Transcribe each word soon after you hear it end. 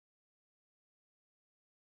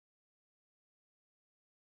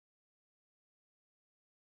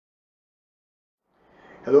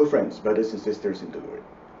Hello friends, brothers and sisters in the Lord.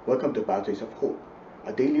 Welcome to Pathways of Hope,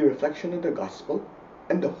 a daily reflection on the Gospel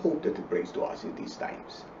and the hope that it brings to us in these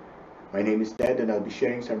times. My name is Ted and I'll be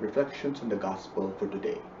sharing some reflections on the Gospel for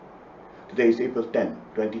today. Today is April 10,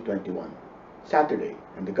 2021, Saturday,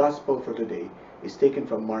 and the Gospel for today is taken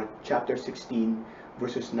from Mark chapter 16,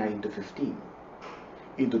 verses 9 to 15.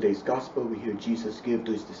 In today's Gospel, we hear Jesus give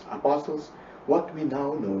to his apostles what we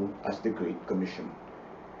now know as the Great Commission.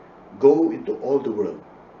 Go into all the world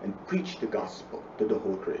and preach the gospel to the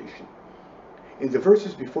whole creation. In the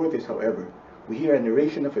verses before this, however, we hear a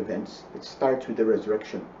narration of events that starts with the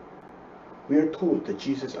resurrection. We are told that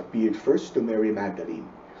Jesus appeared first to Mary Magdalene,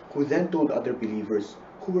 who then told other believers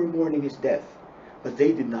who were mourning his death, but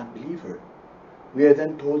they did not believe her. We are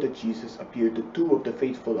then told that Jesus appeared to two of the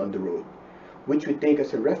faithful on the road, which we take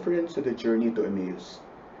as a reference to the journey to Emmaus,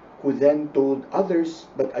 who then told others,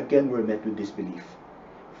 but again were met with disbelief.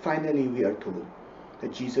 Finally, we are told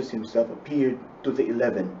that Jesus himself appeared to the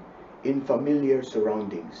 11 in familiar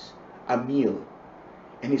surroundings, a meal,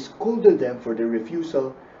 and he scolded them for their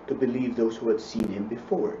refusal to believe those who had seen him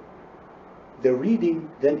before. The reading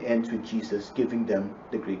then ends with Jesus giving them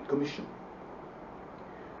the Great Commission.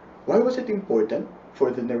 Why was it important for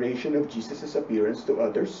the narration of Jesus' appearance to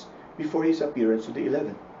others before his appearance to the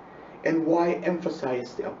 11? And why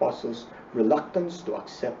emphasize the apostles' reluctance to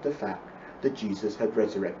accept the fact that Jesus had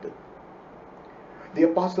resurrected? The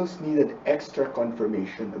apostles needed extra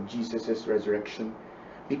confirmation of Jesus' resurrection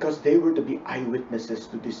because they were to be eyewitnesses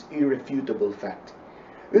to this irrefutable fact.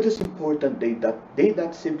 It is important that they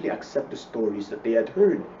not simply accept the stories that they had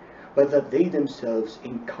heard, but that they themselves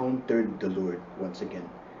encountered the Lord once again.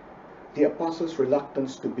 The apostles'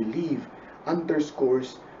 reluctance to believe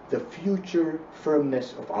underscores the future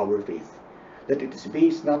firmness of our faith, that it is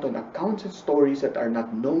based not on accounts and stories that are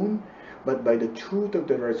not known, but by the truth of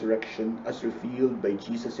the resurrection as revealed by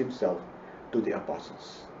Jesus himself to the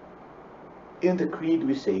apostles. In the Creed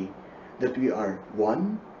we say that we are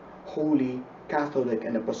one, holy, Catholic,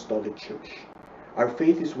 and Apostolic Church. Our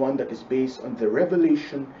faith is one that is based on the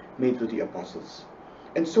revelation made to the apostles.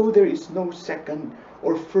 And so there is no second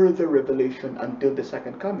or further revelation until the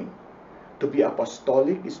second coming. To be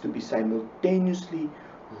apostolic is to be simultaneously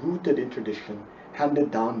rooted in tradition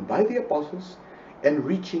handed down by the apostles and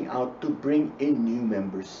reaching out to bring in new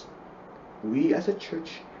members. We as a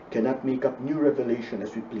church cannot make up new revelation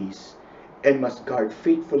as we please and must guard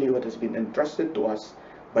faithfully what has been entrusted to us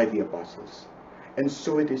by the apostles. And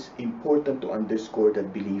so it is important to underscore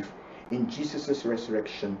that belief in Jesus'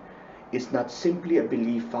 resurrection is not simply a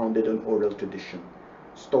belief founded on oral tradition,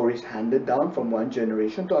 stories handed down from one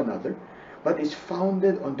generation to another, but is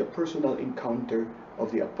founded on the personal encounter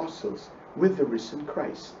of the apostles with the risen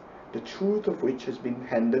Christ, the truth of which has been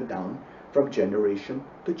handed down from generation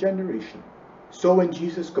to generation. So when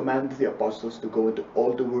Jesus commanded the apostles to go into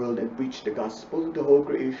all the world and preach the gospel to the whole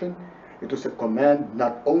creation, it was a command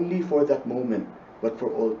not only for that moment, but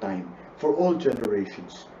for all time, for all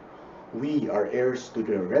generations. We are heirs to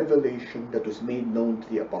the revelation that was made known to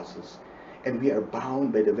the apostles, and we are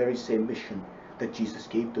bound by the very same mission that Jesus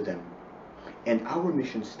gave to them. And our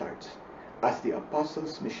mission starts, as the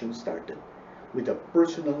apostles' mission started, with a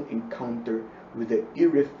personal encounter with the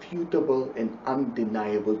irrefutable and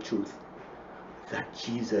undeniable truth that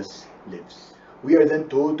Jesus lives. We are then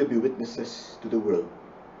told to be witnesses to the world,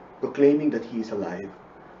 proclaiming that he is alive,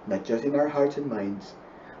 not just in our hearts and minds,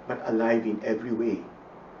 but alive in every way.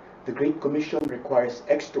 The Great Commission requires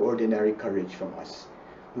extraordinary courage from us,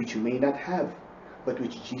 which we may not have, but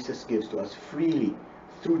which Jesus gives to us freely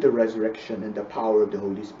through the resurrection and the power of the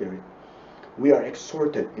Holy Spirit. We are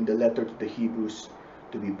exhorted in the letter to the Hebrews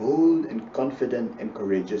to be bold and confident and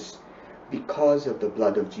courageous because of the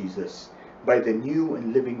blood of Jesus, by the new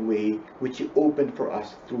and living way which he opened for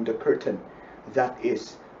us through the curtain, that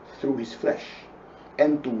is, through his flesh,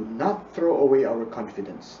 and to not throw away our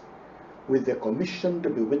confidence. With the commission to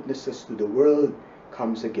be witnesses to the world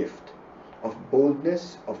comes a gift of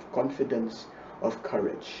boldness, of confidence, of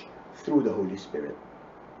courage through the Holy Spirit.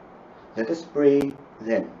 Let us pray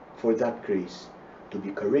then for that grace to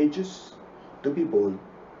be courageous, to be bold,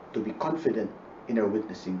 to be confident in our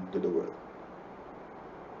witnessing to the world.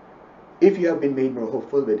 If you have been made more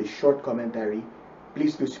hopeful by this short commentary,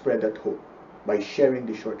 please do spread that hope by sharing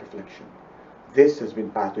this short reflection. This has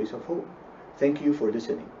been Pathways of Hope. Thank you for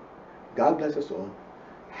listening. God bless us all.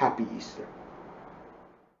 Happy Easter.